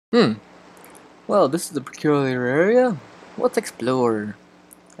Hmm. Well, this is a peculiar area. Let's explore.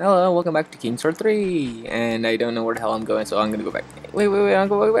 Hello, welcome back to King Sword 3. And I don't know where the hell I'm going, so I'm gonna go back. Wait, I'm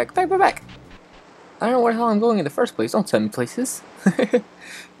going back. I don't know where the hell I'm going in the first place. Don't send me places.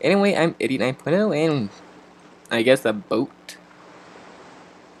 Anyway, I'm 89.0, and I guess a boat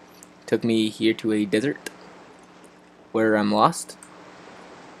took me here to a desert where I'm lost.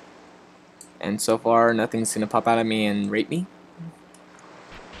 And so far, nothing's gonna pop out at me and rape me.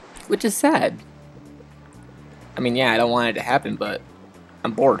 Which is sad. I mean, yeah, I don't want it to happen, but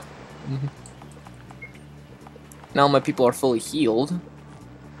I'm bored. Now my people are fully healed.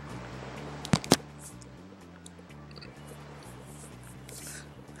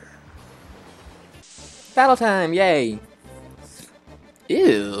 Battle time, yay!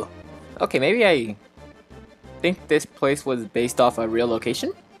 Ew. Okay, maybe I think this place was based off a real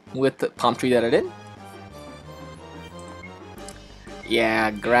location with the palm tree that I did.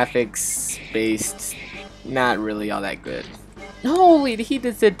 Yeah, graphics based, not really all that good. Holy, he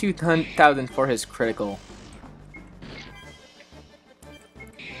just did 2,000 for his critical.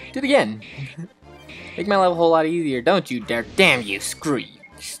 Do it again. Make my life a whole lot easier, don't you dare. Damn you, screw you,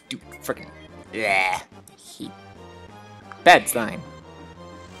 stupid frickin'. Yeah. Bad sign.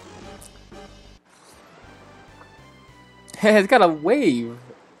 It's got a wave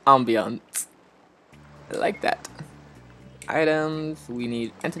ambiance. I like that. Items, we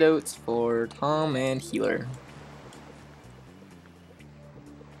need antidotes for Tom and healer.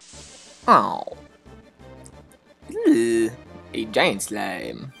 Oh. Ugh, a giant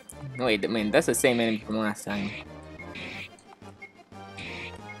slime. Wait, man, that's the same enemy from last time.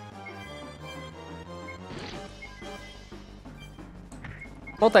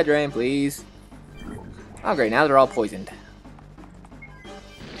 Multi-drain, please. Oh great, now they're all poisoned.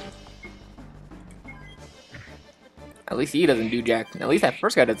 At least he doesn't do jack. At least that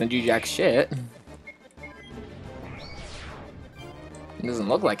first guy doesn't do jack shit. It doesn't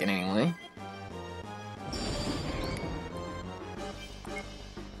look like it anyway.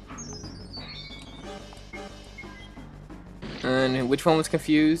 And which one was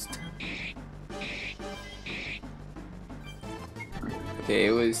confused? Okay,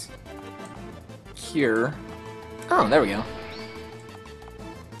 it was here. Oh, there we go.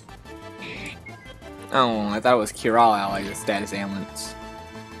 Oh, I thought it was cure all allies with status ailments.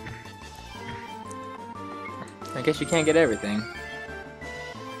 I guess you can't get everything.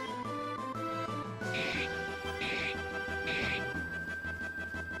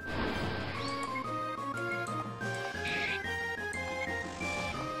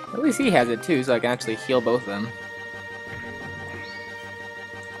 At least he has it too, so I can actually heal both of them.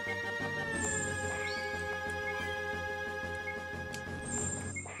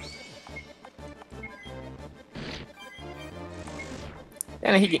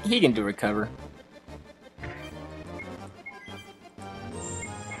 And he can do recover.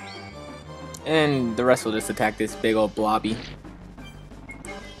 And the rest will just attack this big old blobby.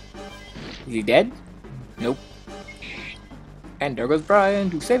 Is he dead? Nope. And there goes Brian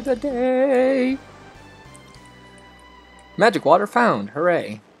to save the day! Magic water found!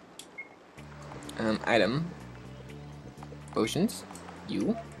 Hooray! Item. Potions.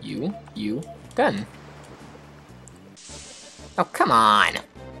 You. Done. Oh, come on!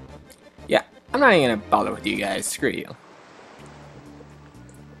 Yeah, I'm not even gonna bother with you guys. Screw you.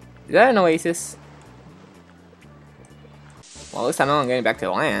 Is that an oasis? Well, at least I know I'm getting back to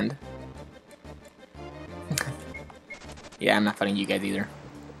the land. Yeah, I'm not fighting you guys either.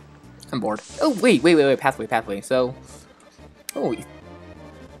 I'm bored. Oh, wait, pathway. So... Oh,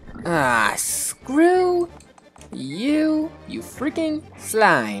 ah, screw you freaking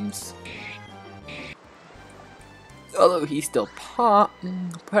slimes. Although he's still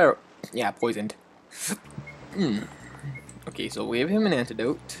poisoned. Okay, so we have him an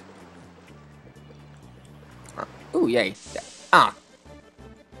antidote. Oh, yay. Ah.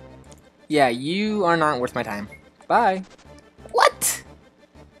 Yeah, you are not worth my time. Bye. What?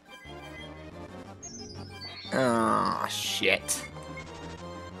 Ah, shit.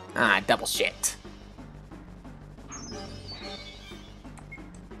 Ah, double shit.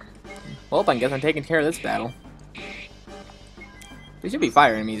 Well, I guess I'm taking care of this battle. There should be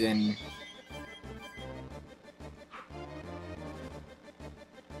fire enemies in.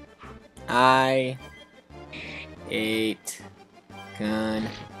 I ate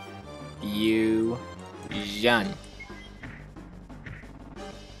confusion.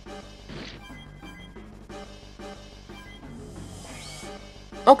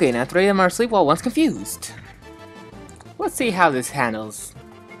 Okay, now three of them are asleep while one's confused. Let's see how this handles.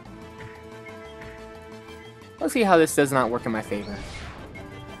 Let's see how this does not work in my favor.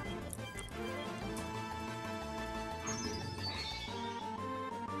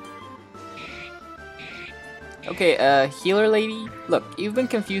 Okay, healer lady, look, you've been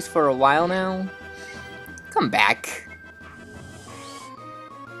confused for a while now. Come back.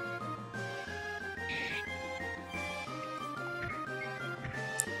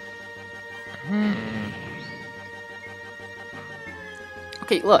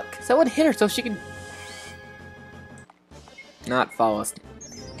 Okay, look, someone hit her so she can not follow us.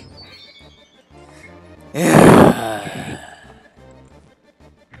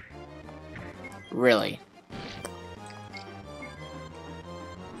 Really?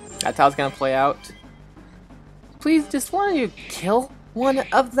 That's how it's gonna play out? Please, just want you kill one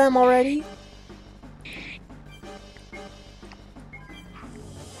of them already?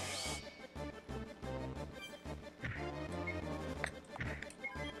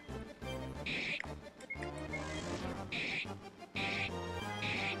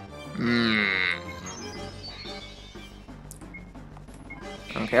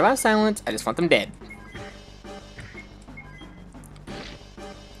 I don't care about silence, I just want them dead.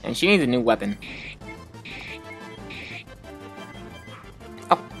 And she needs a new weapon.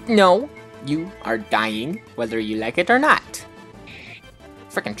 Oh, no! You are dying, whether you like it or not.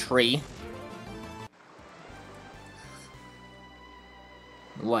 Frickin' tree.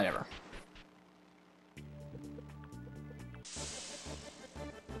 Whatever.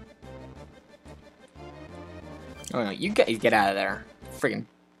 Oh no, you guys get out of there. Friggin'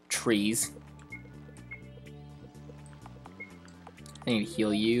 trees. I need to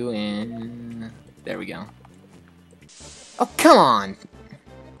heal you, and there we go. Oh, come on!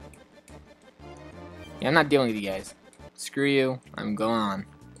 Yeah, I'm not dealing with you guys. Screw you, I'm going on.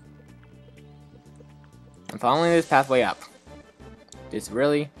 I'm following this pathway up. This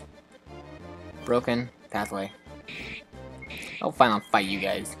really broken pathway. I'll finally fight you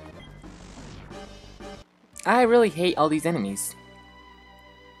guys. I really hate all these enemies.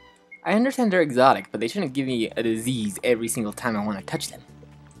 I understand they're exotic, but they shouldn't give me a disease every single time I want to touch them.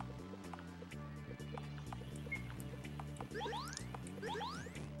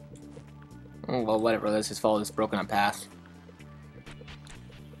 Oh, well, whatever, let's just follow this broken up path.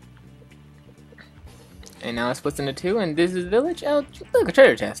 And now it splits into two, and this is village. Oh, look, a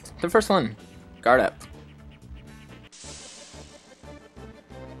treasure chest. The first one. Guard up.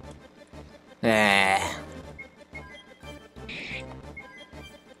 Ah.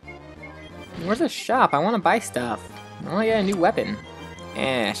 Where's the shop? I want to buy stuff. Oh yeah, a new weapon.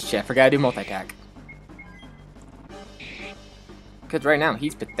 Shit, I forgot to do multi-attack. Because right now,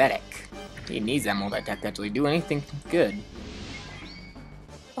 he's pathetic. He needs that multi-attack to actually do anything good.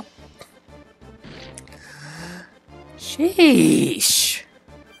 Oh. Sheesh!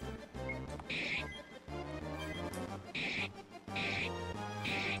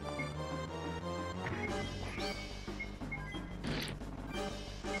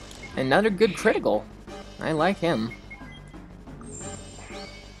 Another good critical. I like him.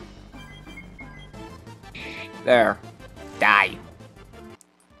 There. Die.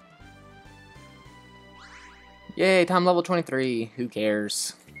 Yay, time level 23. Who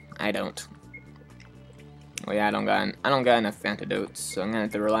cares? I don't. Well, yeah, I don't got enough antidotes, so I'm gonna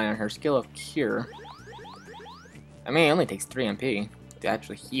have to rely on her skill of cure. I mean, it only takes 3 MP to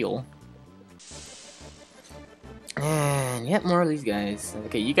actually heal. And yet more of these guys.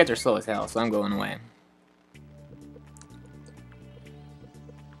 Okay, you guys are slow as hell, so I'm going away.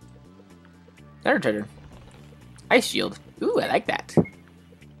 Another treasure. Ice shield. Ooh, I like that.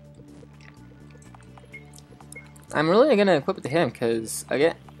 I'm really gonna equip it to him because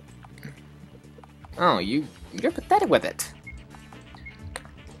again. Oh, you're pathetic with it.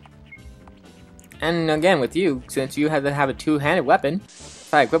 And again, with you, since you have to have a two-handed weapon,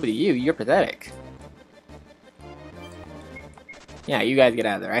 if I equip it to you, you're pathetic. Yeah, you guys get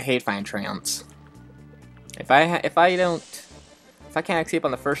out of there. I hate fighting treants. If I can't escape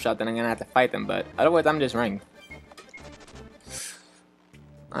on the first shot, then I'm gonna have to fight them. But otherwise, I'm just running.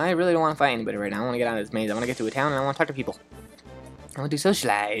 I really don't want to fight anybody right now. I want to get out of this maze. I want to get to a town and I want to talk to people. I want to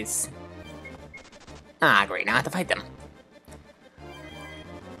socialize. Ah, great. Now I have to fight them.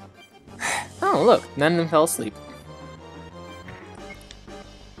 Oh, look. None of them fell asleep.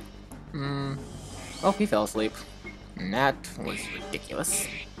 Oh, he fell asleep. And that was ridiculous.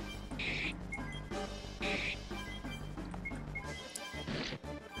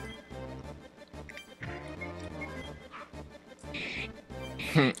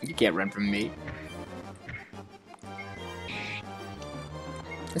 You can't run from me.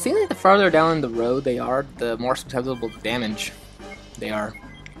 It seems like the farther down the road they are, the more susceptible to damage they are.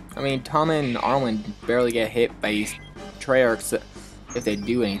 I mean, Tom and Arwen barely get hit by these Treyarchs if they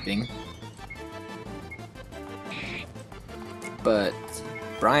do anything. But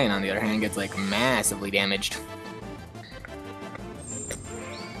Brian, on the other hand, gets like massively damaged.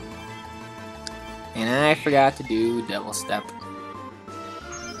 And I forgot to do Devil Step.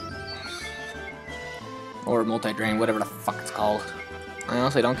 Or Multi-Drain, whatever the fuck it's called. I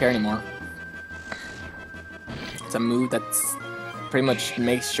honestly don't care anymore. It's a move that's pretty much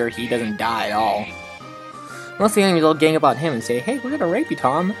makes sure he doesn't die at all. Unless the enemies will gang up on him and say, hey, we're gonna rape you,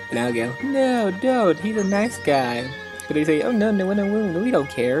 Tom. And I'll go, no, don't, he's a nice guy. But they say, oh, no, we don't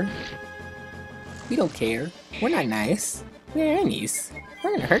care. We don't care. We're not nice. We're enemies.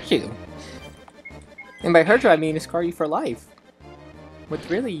 We're gonna hurt you. And by hurt you, I mean scar you for life. With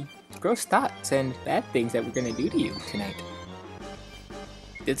really gross thoughts and bad things that we're gonna do to you tonight.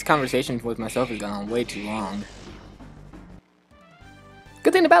 This conversation with myself has gone on way too long.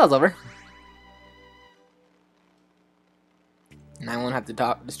 Good thing the battle's over. And I won't have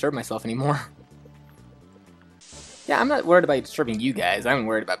to disturb myself anymore. Yeah, I'm not worried about disturbing you guys. I'm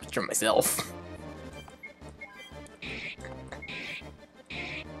worried about disturbing myself.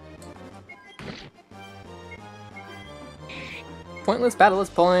 Pointless battle is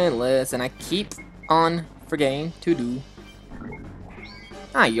pointless, and I keep on forgetting to do.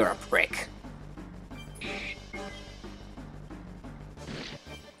 Ah, you're a prick.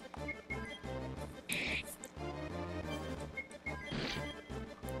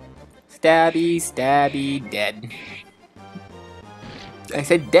 Stabby, stabby, dead. I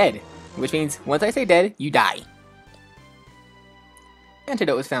said dead, which means once I say dead, you die.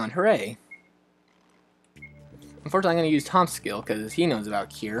 Antidote was found, hooray. Unfortunately, I'm going to use Tom's skill because he knows about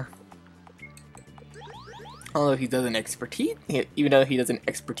cure. Although he doesn't even though he doesn't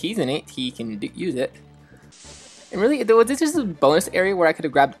expertise in it, he can use it. And really, this is a bonus area where I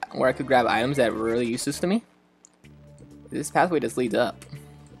could grab items that were really useless to me. This pathway just leads up.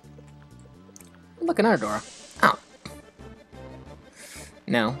 Look, another door. Oh.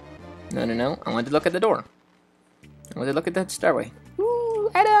 No. No, no, no. I wanted to look at the door. I wanted to look at that stairway.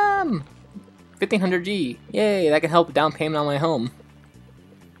 Woo! Item! 1500 G. Yay, that can help down payment on my home.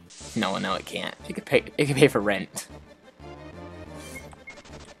 No, no, it can't. It could pay for rent.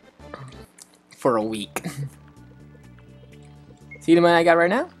 For a week. See the money I got right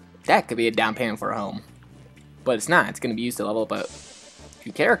now? That could be a down payment for a home. But it's not. It's going to be used to level up a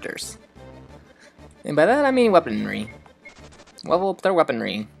few characters. And by that I mean weaponry. Level up their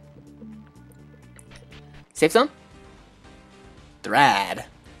weaponry. Safe zone? Drad.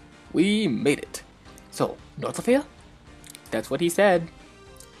 We made it. So, north of here? That's what he said.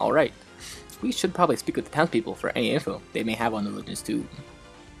 Alright. We should probably speak with the townspeople for any info they may have on the Legends Tomb.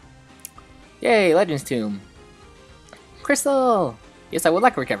 Yay, Legends Tomb. Crystal! Yes, I would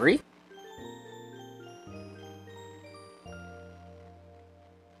like recovery.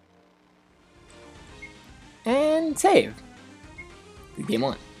 And save. Game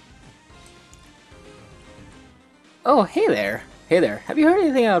on. Oh, hey there. Hey there. Have you heard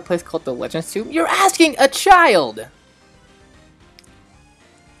anything about a place called the Legends Tomb? You're asking a child!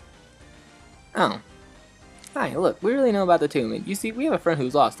 Oh. Hi, look, we really know about the tomb. You see, we have a friend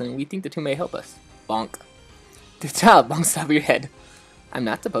who's lost, and we think the tomb may help us. Bonk. The child bonks off your head. I'm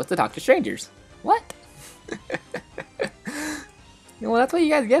not supposed to talk to strangers. What? Well, that's what you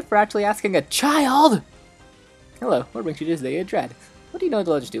guys get for actually asking a child! Hello, what brings you to today, Drad? What do you know of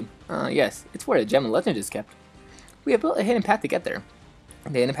the Legends Tomb? Yes, it's where the Gem of Legend is kept. We have built a hidden path to get there.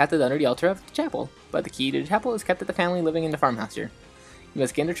 The hidden path is under the altar of the chapel, but the key to the chapel is kept at the family living in the farmhouse here. You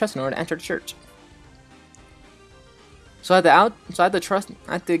must gain their trust in order to enter the church. So I have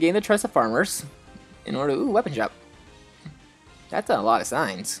to gain the trust of farmers in order to weapon shop. That's a lot of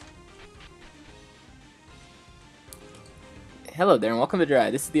signs. Hello there and welcome to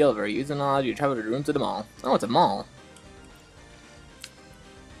Drad. This is the elevator. Using knowledge, you travel to the rooms of the mall. Oh, it's a mall.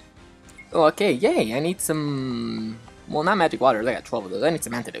 Oh, okay, yay! I need some... Well, not magic waters. I got 12 of those. I need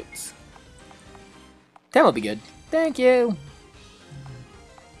some antidotes. 10 will be good. Thank you!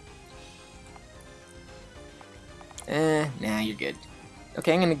 Nah, you're good.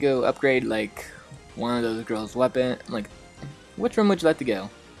 Okay, I'm gonna go upgrade, like, one of those girls' weapon. Like, which room would you like to go?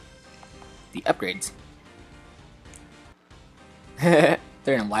 The upgrades. They're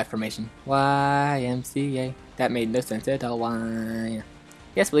in a Y formation. YMCA. That made no sense at all. Why?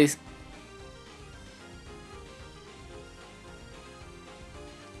 Yes, please.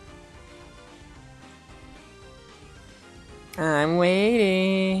 I'm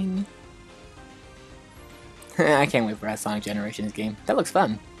waiting. I can't wait for that Sonic Generations game. That looks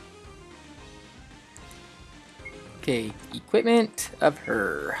fun. Okay, equipment of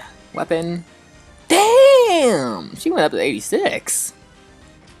her. Weapon. Damn! She went up to 86.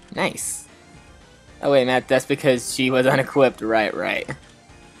 Nice. Oh wait, Matt, that's because she was unequipped. Right, right.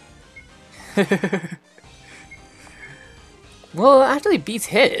 Well, it actually beats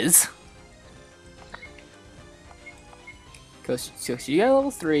his. So she got a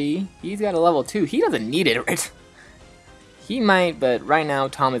level 3. He's got a level 2. He doesn't need it, right? He might, but right now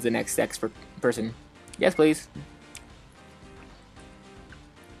Tom is the next expert person. Yes, please.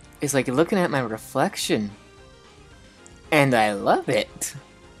 It's like looking at my reflection. And I love it.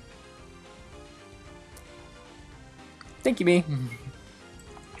 Thank you, me.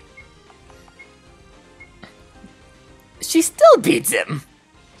 She still beats him.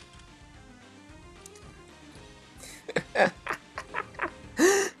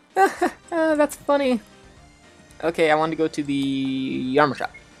 That's funny. Okay, I want to go to the armor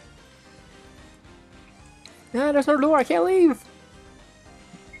shop. Ah, there's no door. I can't leave.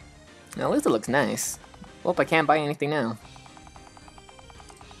 Now, at least it looks nice. Well, I can't buy anything now.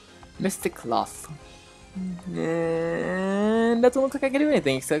 Mystic cloth. And doesn't look like I can do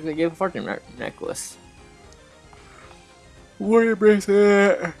anything except I give a fortune necklace. Warrior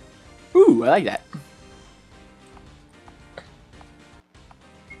bracelet. Ooh, I like that.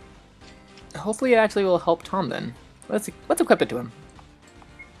 Hopefully it actually will help Tom then. Let's equip it to him.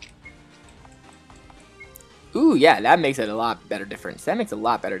 Ooh, yeah, that makes it a lot better difference. That makes a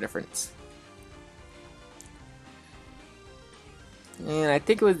lot better difference. And I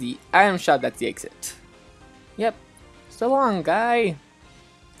think it was the item shop that's the exit. Yep. So long, guy.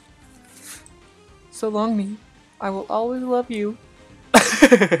 So long, me. I will always love you.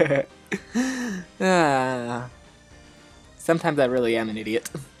 Sometimes I really am an idiot.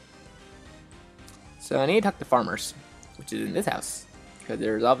 So I need to talk to farmers, which is in this house, because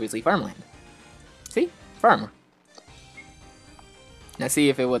there's obviously farmland. See? Farm. Now see,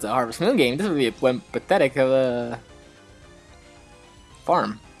 if it was a Harvest Moon game, this would be one pathetic of a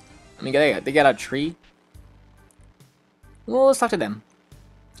farm. I mean, they got a tree. Well, let's talk to them.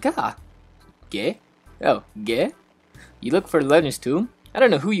 Gah. Gay? Oh, gay? You look for the Legends Tomb? I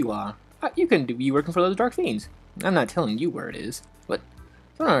don't know who you are. You can be working for those Dark Fiends. I'm not telling you where it is. What?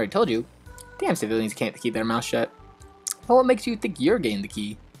 Someone already told you. Damn civilians can't keep their mouth shut. Well, what makes you think you're getting the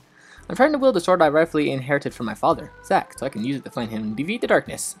key? I'm trying to wield the sword I rightfully inherited from my father, Zack, so I can use it to find him and defeat the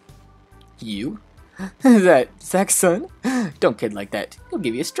darkness. You? Is that Zack's son? Don't kid like that. He'll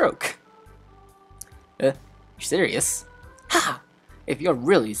give you a stroke. You're serious? Ha! If you're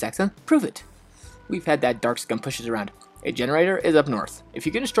really Zack's son, prove it. We've had that dark scum push us around. A generator is up north. If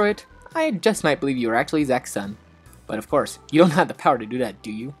you can destroy it, I just might believe you are actually Zack's son. But of course, you don't have the power to do that,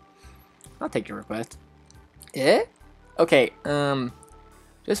 do you? I'll take your request. Eh? Okay,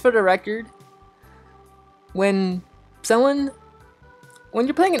 just for the record, when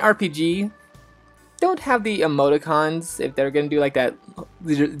you're playing an RPG, don't have the emoticons if they're gonna do like that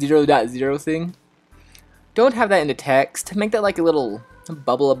 0.0 thing. Don't have that in the text. Make that like a little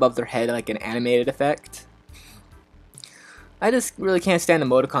bubble above their head, like an animated effect. I just really can't stand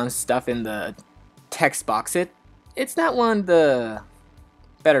emoticon stuff in the text box. It's not one of the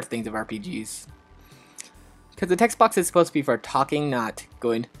better things of RPGs. Because the text box is supposed to be for talking, not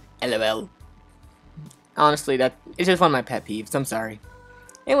going LOL. Honestly, it's just one of my pet peeves. I'm sorry.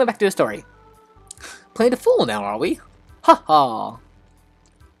 Anyway, back to the story. Playing the fool now, are we? Ha ha.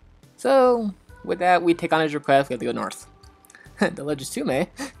 So, with that, we take on his request. We have to go north. The Legends Tomb, eh?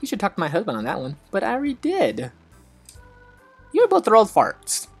 You should talk to my husband on that one. But I already did. You're both old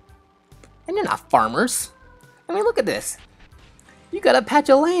farts. And you're not farmers. I mean, look at this. You got a patch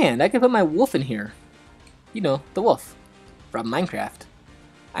of land. I could put my wolf in here. You know, the wolf from Minecraft.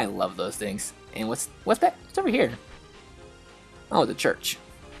 I love those things. And what's that? What's over here? Oh, the church.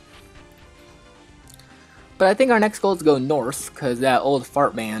 But I think our next goal is to go north, because that old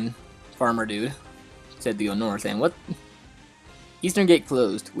fart man, farmer dude, said to go north. And what? Eastern gate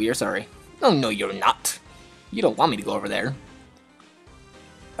closed. We are sorry. Oh, no, you're not. You don't want me to go over there.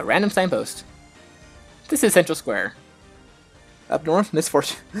 A random signpost. This is Central Square. Up north,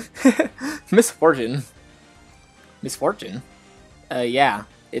 misfortune. Misfortune. Misfortune? Yeah,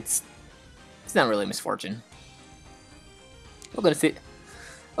 it's not really misfortune. We're gonna see.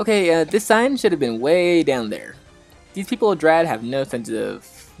 Okay, this sign should have been way down there. These people of Drad have no sense of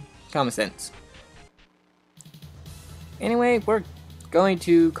common sense. Anyway, we're going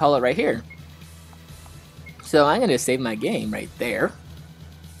to call it right here. So I'm gonna save my game right there.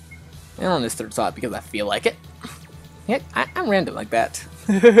 And on this third slot because I feel like it. Yeah, I'm random like that.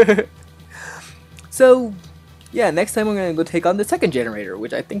 So, yeah, next time we're going to go take on the second generator,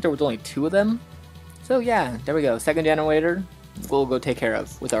 which I think there was only 2 of them. So yeah, there we go. Second generator, we'll go take care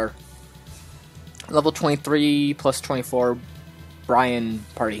of with our level 23 plus 24 Brian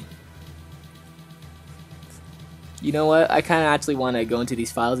party. You know what? I kind of actually want to go into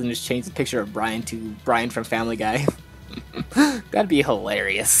these files and just change the picture of Brian to Brian from Family Guy. That'd be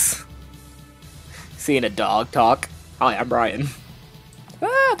hilarious. Seeing a dog talk. Hi, I'm Brian.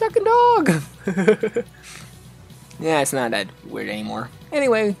 Ah, talking dog! Yeah, it's not that weird anymore.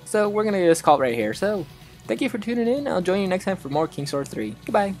 Anyway, so we're gonna just call it right here. So, thank you for tuning in. I'll join you next time for more King Sword 3.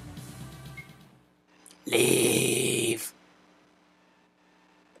 Goodbye. Leave.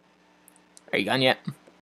 Are you gone yet?